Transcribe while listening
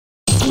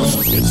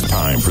It's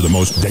time for the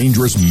most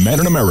dangerous men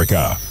in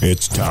America.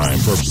 It's time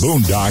for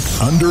Boondock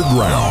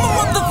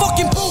Underground.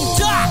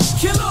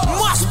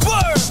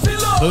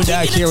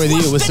 Boondock here with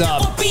you. What's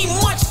up?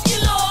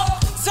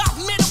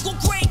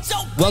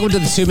 Welcome to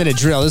the 2-minute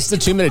drill. This is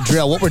the 2-minute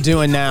drill. What we're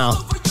doing now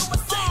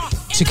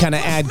to kind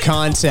of add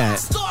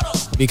content,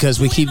 because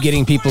we keep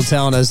getting people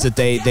telling us that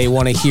they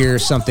want to hear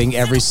something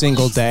every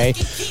single day,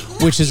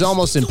 which is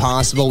almost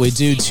impossible. We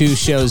do 2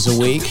 shows a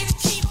week,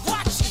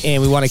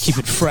 and we want to keep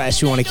it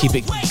fresh. We want to keep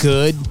it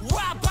good.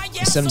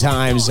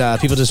 Sometimes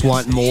people just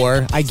want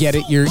more. I get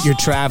it. You're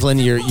traveling.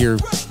 You're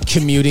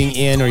commuting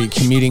in or you're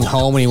commuting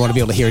home, and you want to be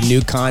able to hear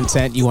new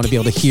content. You want to be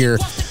able to hear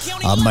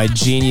my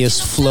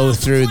genius flow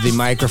through the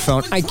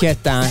microphone. I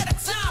get that.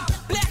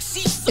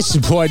 It's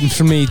important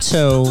for me,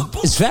 too.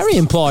 It's very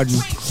important.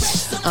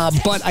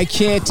 But I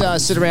can't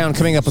sit around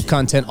coming up with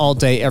content all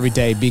day, every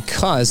day,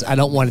 because I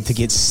don't want it to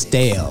get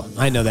stale.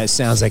 I know that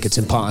sounds like it's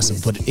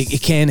impossible, but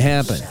it can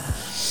happen.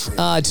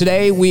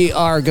 Today, we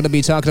are going to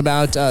be talking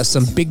about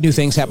some big new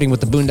things happening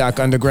with the Boondock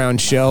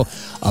Underground show.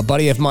 A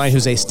buddy of mine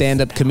who's a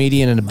stand-up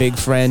comedian and a big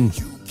friend,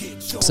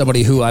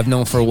 somebody who I've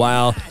known for a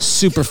while,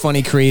 super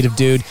funny, creative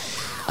dude.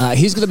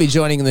 He's going to be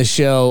joining the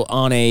show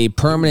on a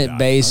permanent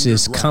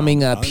basis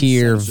coming up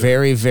here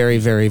very, very,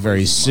 very,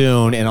 very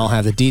soon, and I'll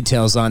have the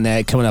details on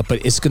that coming up,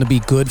 but it's going to be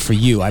good for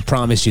you. I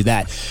promise you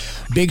that.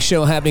 Big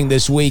show happening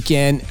this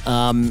weekend.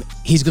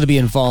 He's going to be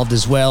involved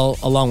as well,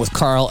 along with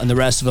Carl and the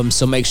rest of them,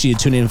 so make sure you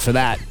tune in for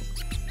that.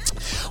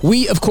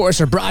 We, of course,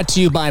 are brought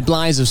to you by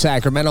Blinds of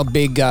Sacramento.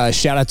 Big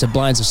shout out to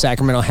Blinds of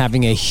Sacramento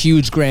having a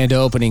huge grand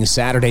opening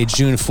Saturday,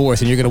 June 4th,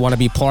 and you're going to want to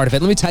be part of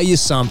it. Let me tell you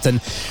something.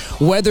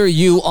 Whether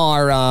you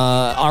are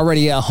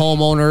already a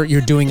homeowner,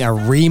 you're doing a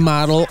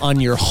remodel on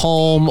your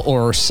home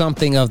or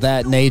something of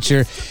that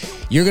nature,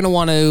 you're going to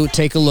want to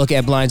take a look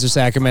at Blinds of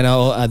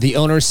Sacramento. The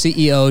owner,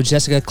 CEO,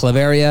 Jessica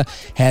Claveria,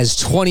 has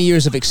 20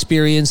 years of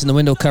experience in the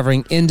window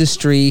covering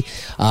industry.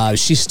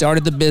 She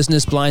started the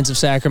business, Blinds of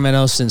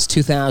Sacramento, since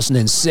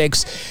 2006.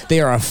 They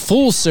are a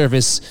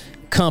full-service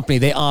company.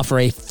 They offer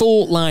a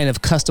full line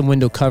of custom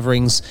window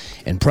coverings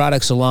and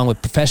products along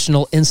with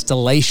professional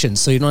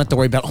installations. So you don't have to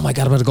worry about, oh my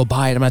God, I'm going to go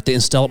buy it. I'm going to have to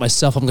install it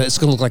myself. It's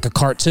going to look like a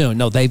cartoon.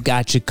 No, they've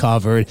got you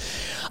covered.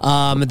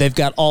 They've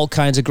got all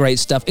kinds of great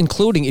stuff,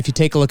 including, if you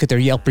take a look at their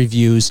Yelp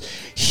reviews,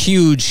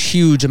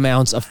 huge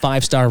amounts of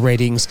 5-star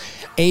ratings,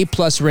 A+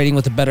 rating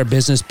with the Better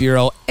Business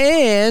Bureau.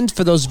 And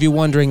for those of you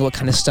wondering what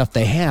kind of stuff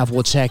they have,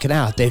 well, check it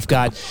out. They've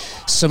got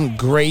some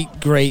great,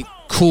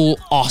 cool,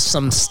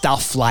 awesome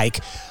stuff like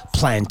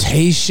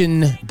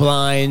plantation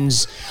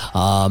blinds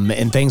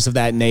and things of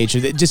that nature.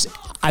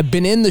 I've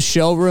been in the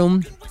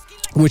showroom,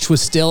 which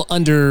was still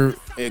under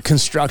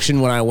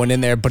construction when I went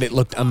in there, but it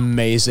looked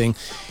amazing.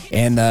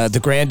 And the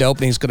grand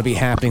opening is going to be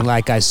happening,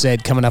 like I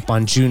said, coming up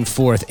on June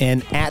 4th.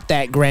 And at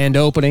that grand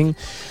opening,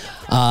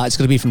 it's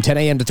going to be from 10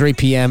 a.m. to 3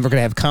 p.m. We're going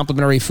to have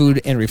complimentary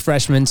food and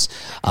refreshments.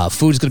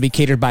 Food is going to be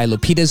catered by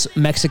Lupita's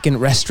Mexican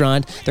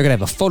Restaurant. They're going to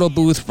have a photo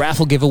booth,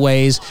 raffle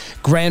giveaways,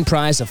 grand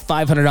prize, a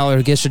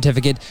 $500 gift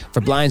certificate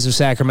for Blinds of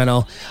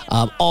Sacramento.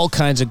 All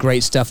kinds of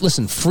great stuff.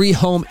 Listen, free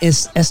home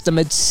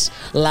estimates,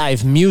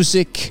 live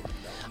music,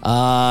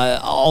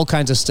 all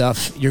kinds of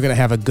stuff. You're going to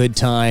have a good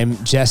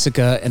time.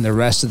 Jessica and the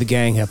rest of the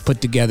gang have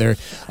put together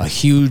a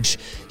huge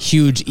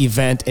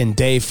event and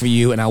day for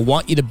you, and I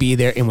want you to be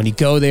there. And when you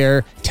go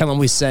there, tell them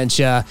we sent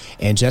you,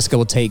 and Jessica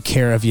will take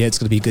care of you. It's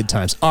going to be good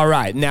times. All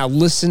right, now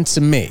listen to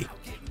me.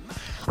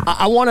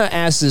 I want to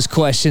ask this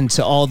question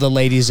to all the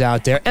ladies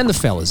out there, and the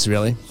fellas,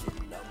 really.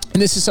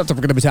 And this is something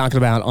we're going to be talking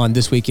about on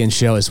this weekend's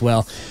show as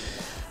well.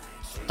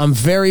 I'm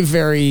very,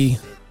 very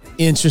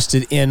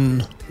interested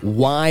in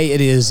why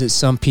it is that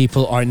some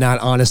people are not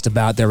honest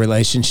about their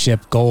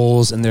relationship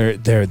goals and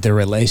their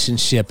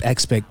relationship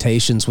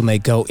expectations when they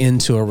go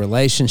into a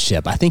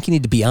relationship. I think you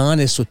need to be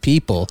honest with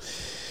people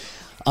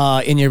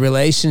in your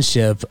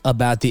relationship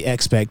about the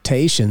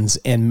expectations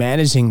and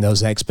managing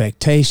those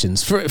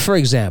expectations. For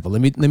example,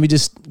 let me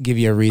just give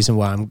you a reason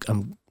why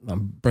I'm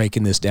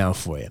breaking this down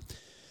for you.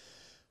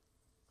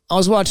 I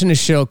was watching a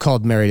show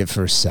called Married at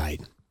First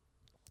Sight.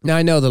 Now,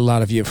 I know that a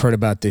lot of you have heard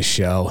about this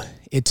show.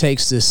 It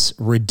takes this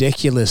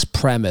ridiculous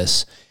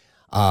premise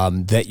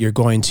that you're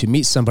going to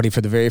meet somebody for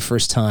the very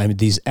first time.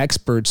 These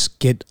experts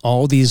get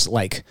all these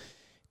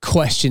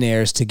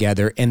questionnaires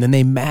together, and then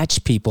they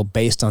match people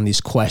based on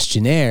these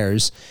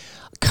questionnaires,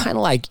 kind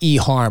of like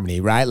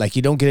eHarmony, right? Like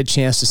you don't get a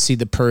chance to see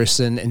the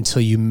person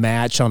until you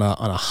match on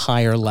a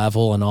higher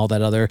level and all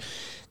that other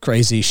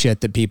crazy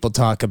shit that people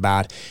talk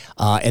about.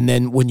 And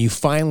then when you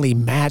finally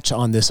match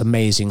on this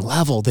amazing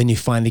level, then you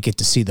finally get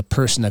to see the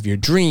person of your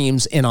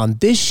dreams. And on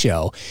this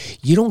show,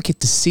 you don't get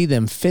to see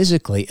them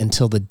physically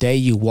until the day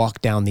you walk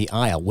down the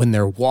aisle. When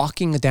they're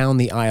walking down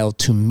the aisle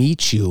to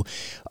meet you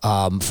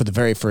for the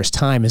very first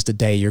time is the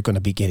day you're going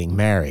to be getting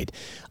married.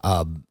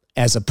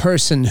 As a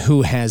person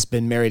who has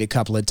been married a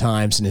couple of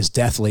times and is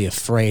deathly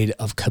afraid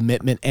of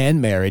commitment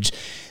and marriage,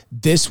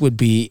 this would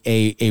be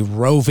a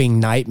roving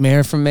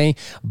nightmare for me,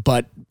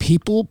 but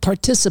people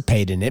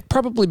participate in it,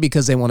 probably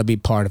because they want to be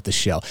part of the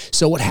show.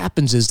 So what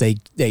happens is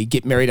they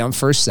get married on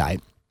first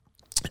sight.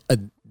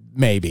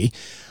 maybe.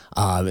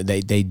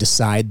 They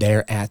decide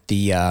there at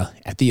the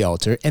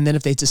altar, and then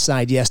if they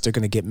decide yes, they're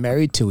going to get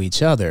married to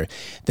each other,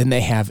 then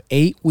they have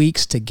 8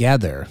 weeks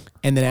together,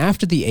 and then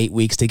after the 8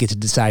 weeks, they get to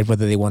decide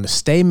whether they want to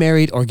stay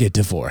married or get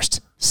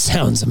divorced.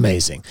 Sounds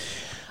amazing,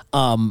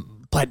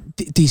 but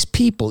these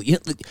people, you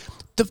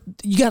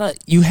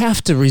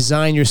have to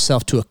resign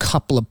yourself to a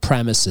couple of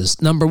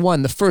premises. Number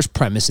one, the first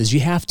premise is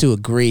you have to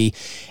agree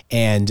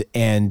and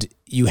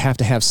you have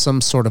to have some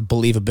sort of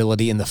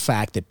believability in the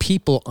fact that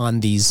people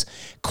on these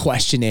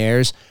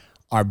questionnaires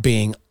are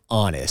being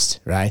honest,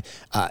 right?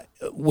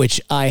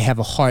 Which I have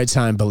a hard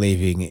time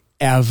believing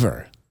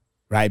ever,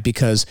 right?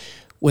 Because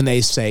when they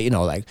say,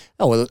 like,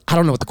 oh, well, I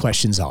don't know what the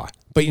questions are.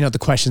 But, the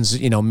questions,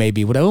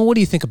 maybe, what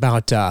do you think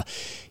about,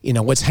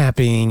 what's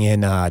happening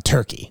in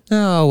Turkey?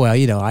 Oh,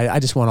 well, I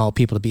just want all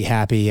people to be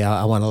happy.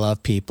 I want to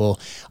love people.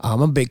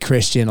 I'm a big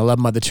Christian. I love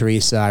Mother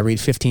Teresa. I read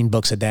 15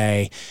 books a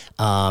day.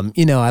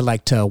 I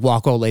like to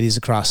walk old ladies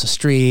across the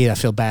street. I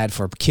feel bad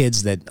for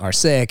kids that are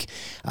sick.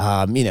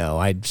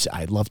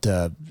 I'd love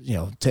to,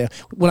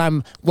 when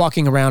I'm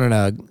walking around in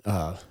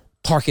a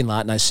parking lot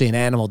and I see an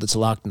animal that's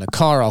locked in a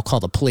car, I'll call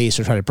the police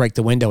or try to break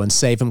the window and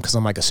save him because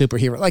I'm like a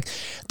superhero. Like,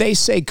 they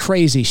say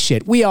crazy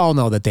shit. We all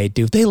know that they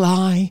do. They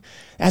lie.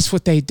 That's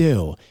what they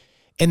do.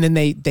 And then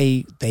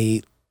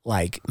they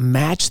like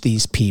match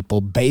these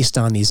people based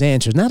on these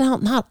answers.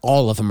 Not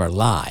all of them are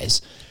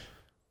lies.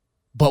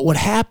 But what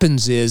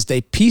happens is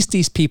they piece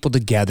these people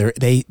together.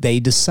 They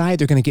decide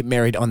they're going to get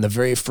married on the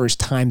very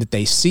first time that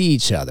they see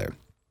each other.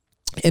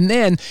 And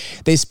then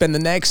they spend the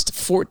next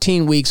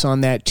 14 weeks on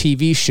that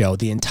TV show,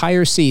 the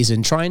entire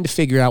season, trying to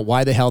figure out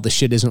why the hell the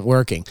shit isn't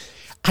working.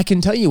 I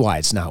can tell you why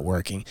it's not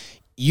working.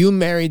 You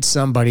married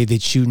somebody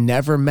that you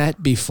never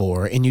met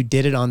before, and you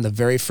did it on the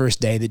very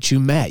first day that you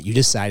met. You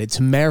decided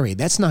to marry.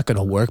 That's not going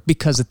to work,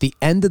 because at the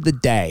end of the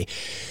day,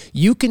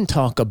 you can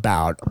talk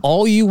about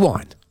all you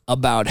want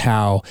about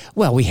how,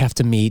 well, we have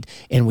to meet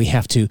and we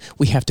have to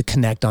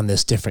connect on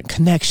this different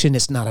connection.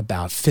 It's not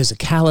about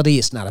physicality.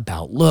 It's not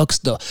about looks.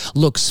 The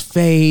looks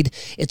fade.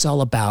 It's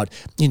all about,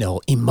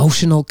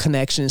 emotional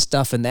connection and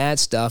stuff. And that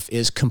stuff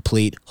is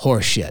complete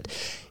horseshit.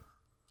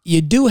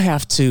 You do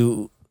have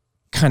to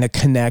kind of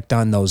connect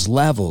on those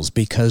levels,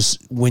 because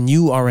when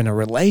you are in a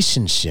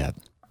relationship,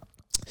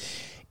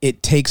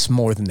 it takes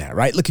more than that,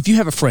 right? Look, if you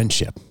have a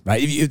friendship,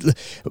 right?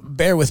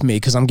 Bear with me,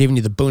 because I'm giving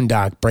you the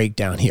Boondock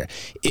breakdown here.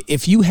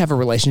 If you have a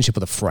relationship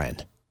with a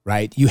friend,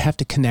 right, you have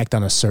to connect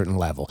on a certain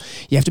level.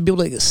 You have to be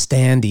able to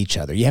stand each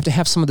other. You have to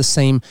have some of the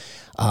same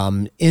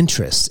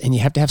interests, and you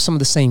have to have some of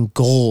the same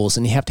goals,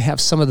 and you have to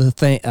have some of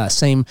the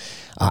same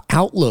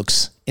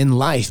outlooks in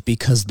life,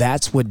 because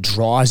that's what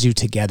draws you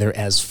together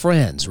as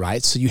friends,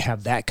 right? So you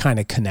have that kind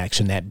of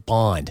connection, that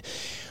bond.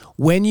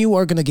 When you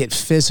are going to get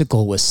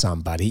physical with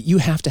somebody, you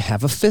have to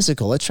have a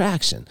physical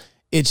attraction.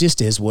 It just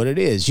is what it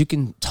is. You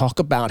can talk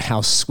about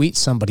how sweet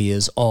somebody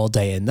is all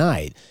day and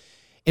night,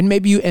 and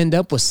maybe you end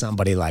up with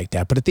somebody like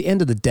that. But at the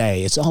end of the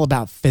day, it's all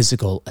about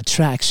physical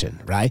attraction,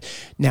 right?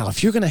 Now,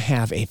 if you're going to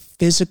have a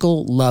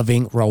physical,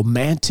 loving,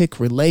 romantic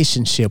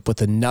relationship with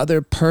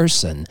another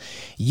person,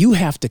 you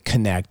have to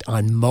connect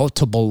on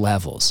multiple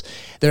levels.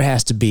 There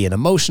has to be an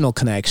emotional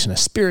connection, a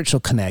spiritual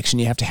connection.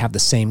 You have to have the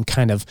same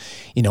kind of,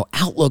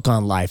 outlook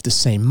on life, the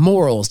same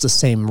morals, the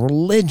same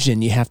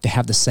religion. You have to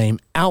have the same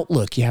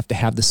outlook. You have to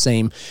have the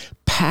same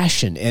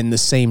passion and the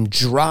same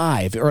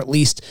drive, or at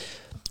least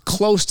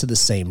close to the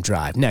same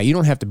drive. Now, you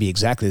don't have to be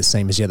exactly the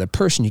same as the other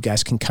person. You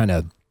guys can kind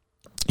of,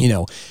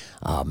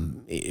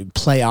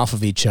 play off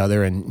of each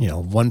other, and,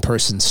 one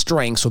person's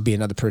strengths will be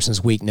another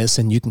person's weakness,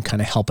 and you can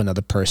kind of help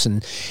another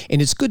person.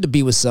 And it's good to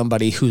be with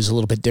somebody who's a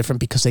little bit different,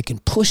 because they can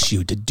push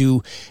you to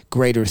do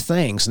greater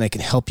things, and they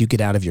can help you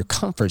get out of your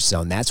comfort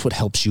zone. That's what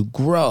helps you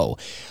grow.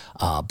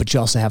 But you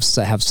also have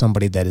to have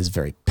somebody that is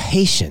very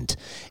patient,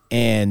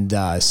 and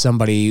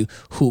somebody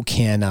who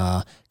can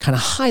kind of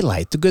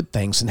highlight the good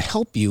things and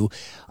help you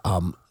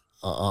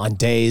on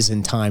days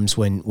and times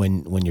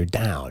when you're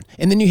down.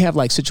 And then you have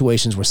like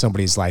situations where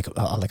somebody's like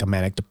a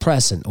manic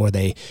depressant, or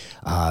they're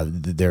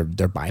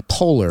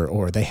bipolar,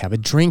 or they have a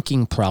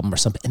drinking problem or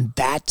something, and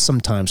that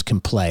sometimes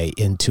can play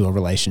into a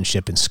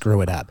relationship and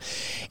screw it up.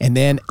 And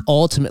then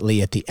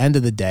ultimately, at the end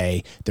of the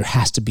day, there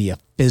has to be a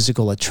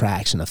physical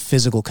attraction, a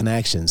physical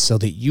connection, so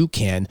that you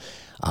can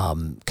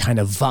kind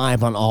of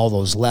vibe on all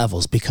those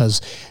levels.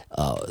 Because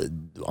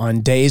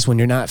on days when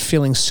you're not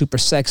feeling super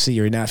sexy,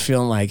 or you're not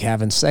feeling like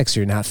having sex,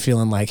 or you're not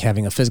feeling like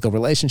having a physical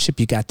relationship,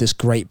 you got this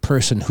great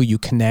person who you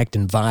connect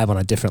and vibe on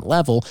a different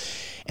level,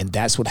 and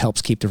that's what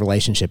helps keep the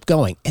relationship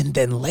going. And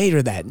then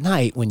later that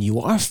night, when you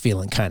are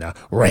feeling kind of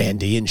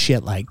randy and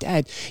shit like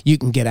that, you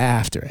can get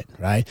after it,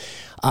 right?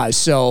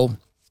 So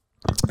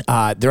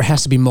there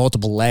has to be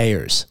multiple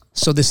layers.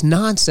 So this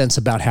nonsense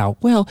about how,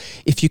 well,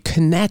 if you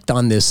connect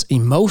on this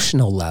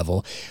emotional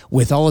level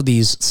with all of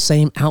these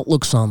same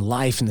outlooks on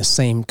life and the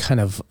same kind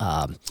of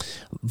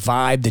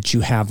vibe that you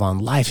have on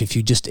life,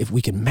 if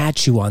we can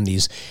match you on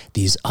these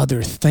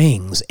other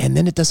things, and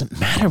then it doesn't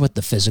matter what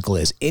the physical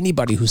is.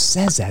 Anybody who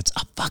says that's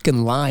a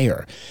fucking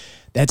liar.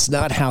 That's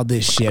not how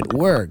this shit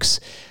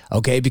works,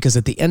 okay? Because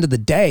at the end of the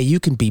day, you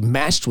can be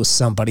matched with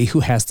somebody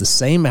who has the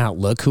same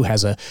outlook, who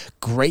has a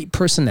great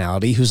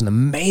personality, who's an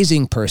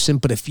amazing person,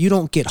 but if you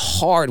don't get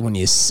hard when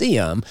you see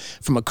them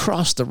from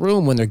across the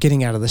room when they're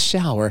getting out of the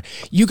shower,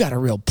 you got a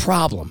real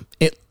problem,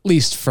 at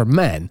least for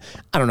men.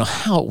 I don't know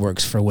how it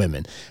works for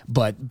women,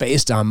 but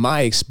based on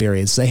my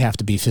experience, they have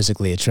to be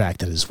physically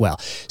attracted as well.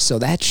 So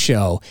that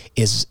show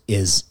is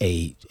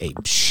a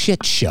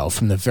shit show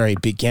from the very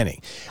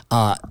beginning.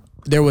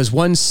 There was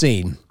one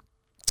scene,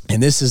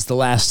 and this is the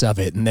last of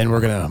it, and then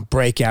we're going to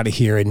break out of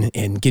here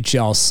and get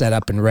you all set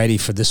up and ready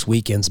for this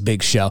weekend's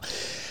big show.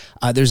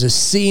 There's a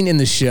scene in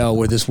the show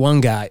where this one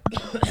guy,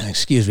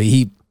 excuse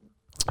me,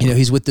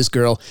 he's with this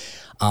girl.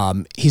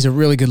 He's a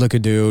really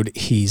good-looking dude.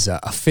 He's a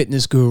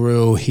fitness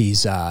guru.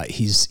 He's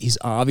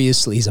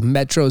obviously, he's a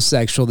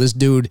metrosexual. This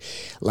dude,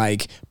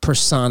 like,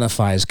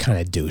 personifies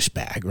kind of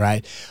douchebag,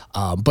 right?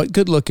 But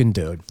good-looking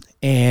dude.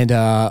 And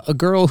a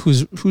girl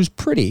who's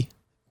pretty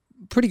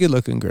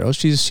good-looking girl.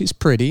 She's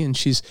pretty, and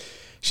she's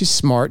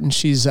smart, and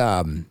she's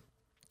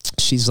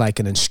like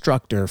an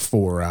instructor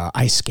for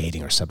ice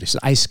skating or something.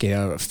 She's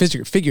an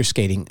figure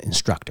skating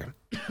instructor.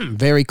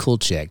 Very cool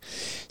chick.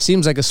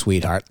 Seems like a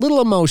sweetheart. Little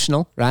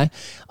emotional, right?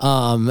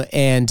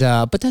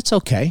 But that's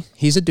okay.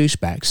 He's a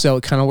douchebag, so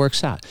it kind of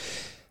works out.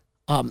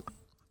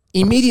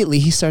 Immediately,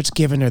 he starts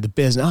giving her the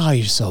business. Oh,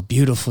 you're so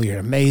beautiful. You're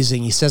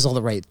amazing. He says all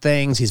the right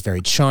things. He's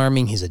very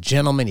charming. He's a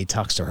gentleman. He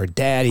talks to her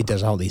dad. He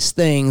does all these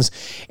things.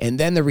 And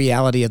then the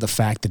reality of the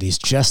fact that he's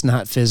just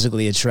not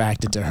physically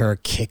attracted to her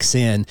kicks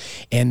in,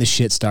 and the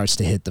shit starts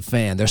to hit the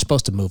fan. They're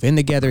supposed to move in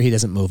together. He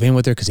doesn't move in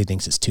with her because he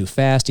thinks it's too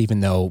fast,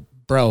 even though,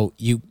 bro,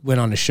 you went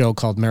on a show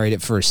called Married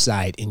at First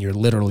Sight, and you're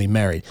literally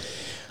married.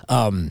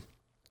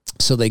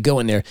 So they go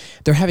in there.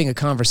 They're having a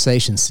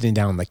conversation sitting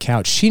down on the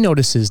couch. She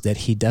notices that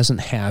he doesn't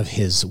have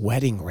his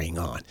wedding ring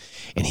on.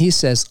 And he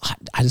says,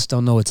 I just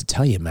don't know what to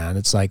tell you, man.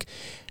 It's like,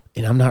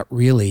 and I'm not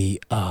really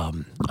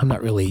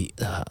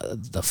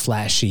the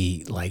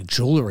flashy, like,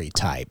 jewelry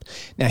type.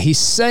 Now, he's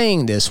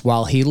saying this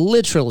while he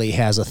literally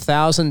has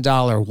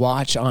 $1,000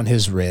 watch on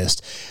his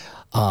wrist.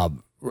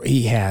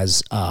 He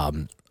has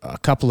a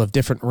couple of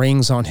different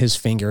rings on his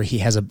finger. He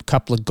has a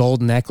couple of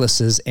gold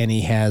necklaces, and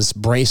he has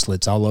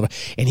bracelets all over.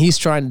 And he's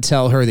trying to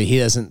tell her that he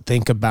doesn't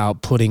think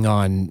about putting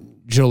on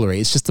jewelry.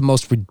 It's just the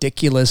most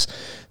ridiculous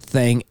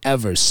thing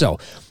ever. So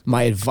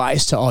my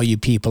advice to all you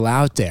people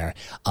out there,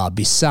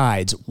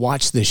 besides,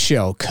 watch this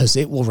show, because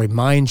it will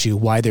remind you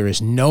why there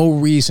is no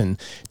reason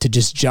to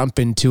just jump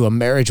into a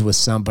marriage with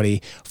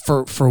somebody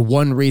for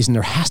one reason.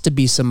 There has to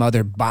be some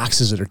other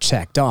boxes that are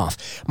checked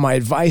off. My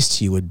advice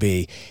to you would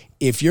be,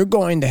 if you're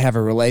going to have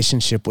a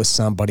relationship with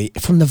somebody,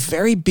 from the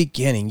very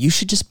beginning, you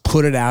should just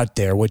put it out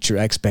there what your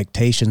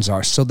expectations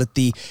are so that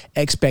the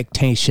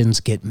expectations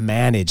get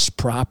managed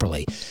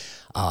properly.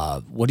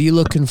 What are you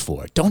looking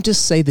for? Don't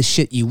just say the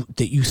shit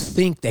that you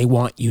think they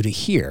want you to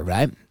hear,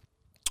 right?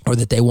 Or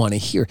that they want to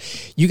hear.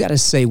 You got to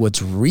say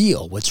what's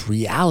real, what's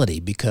reality,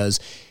 because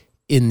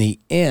in the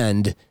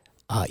end,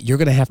 you're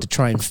going to have to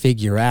try and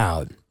figure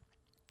out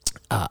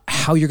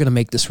how you're going to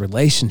make this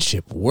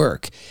relationship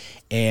work.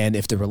 And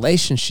if the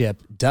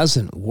relationship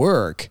doesn't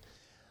work,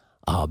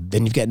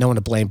 then you've got no one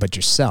to blame but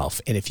yourself.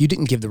 And if you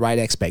didn't give the right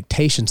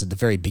expectations at the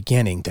very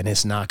beginning, then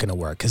it's not going to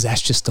work, because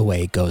that's just the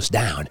way it goes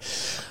down.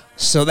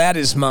 So that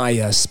is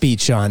my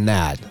speech on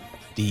that.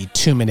 The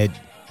 2-minute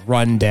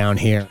rundown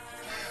here.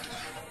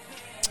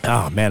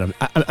 Oh man,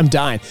 I'm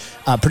dying.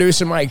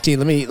 Producer Mike T,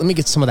 let me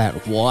get some of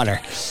that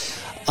water.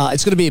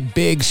 It's going to be a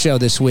big show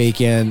this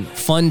weekend.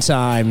 Fun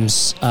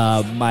times.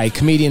 My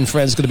comedian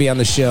friend's going to be on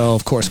the show.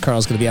 Of course,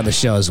 Carl's going to be on the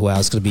show as well.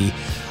 It's going to be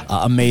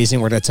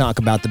amazing. We're going to talk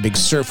about the big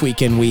surf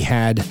weekend we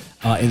had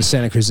in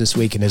Santa Cruz this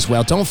weekend as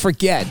well. Don't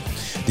forget,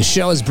 the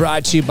show is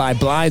brought to you by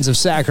Blinds of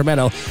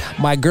Sacramento.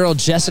 My girl,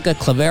 Jessica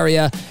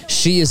Claveria,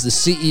 she is the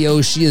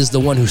CEO. She is the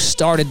one who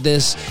started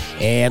this.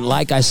 And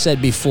like I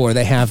said before,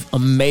 they have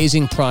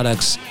amazing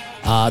products.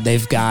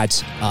 They've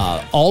got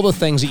all the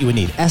things that you would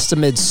need.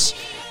 Estimates,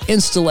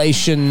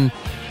 installation,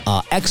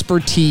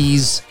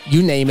 expertise,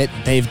 you name it,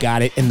 they've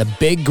got it. And the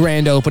big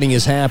grand opening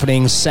is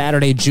happening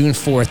Saturday, June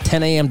 4th,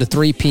 10 a.m. to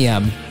 3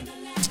 p.m.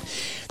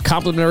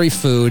 Complimentary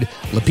food,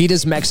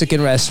 Lupita's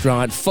Mexican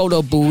Restaurant,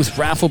 photo booth,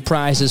 raffle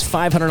prizes,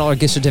 $500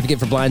 gift certificate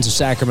for Blinds of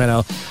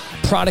Sacramento,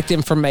 product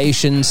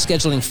information,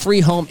 scheduling free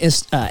home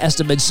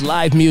estimates,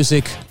 live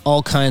music,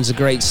 all kinds of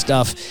great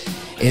stuff.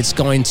 It's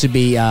going to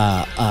be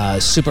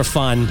super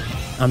fun.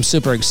 I'm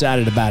super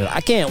excited about it. I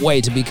can't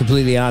wait, to be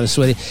completely honest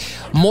with you.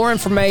 More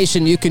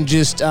information, you can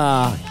just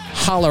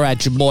holler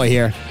at your boy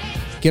here.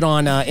 Get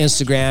on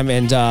Instagram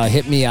and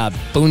hit me up,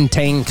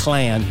 Boontang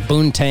Clan,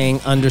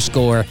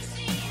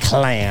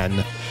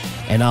 Boontang_Clan.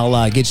 And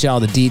I'll get you all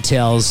the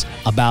details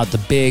about the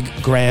big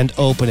grand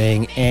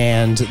opening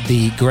and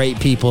the great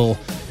people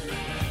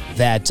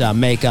that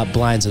make up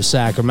Blinds of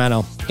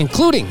Sacramento,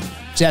 including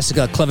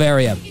Jessica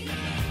Claveria.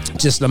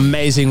 Just an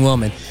amazing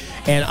woman.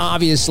 And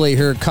obviously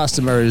her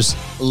customers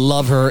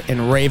love her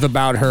and rave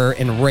about her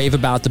and rave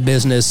about the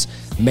business.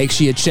 Make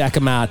sure you check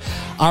them out.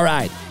 All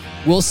right.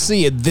 We'll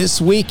see you this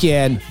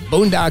weekend.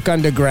 Boondock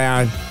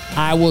Underground.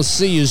 I will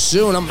see you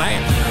soon. I'm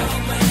out.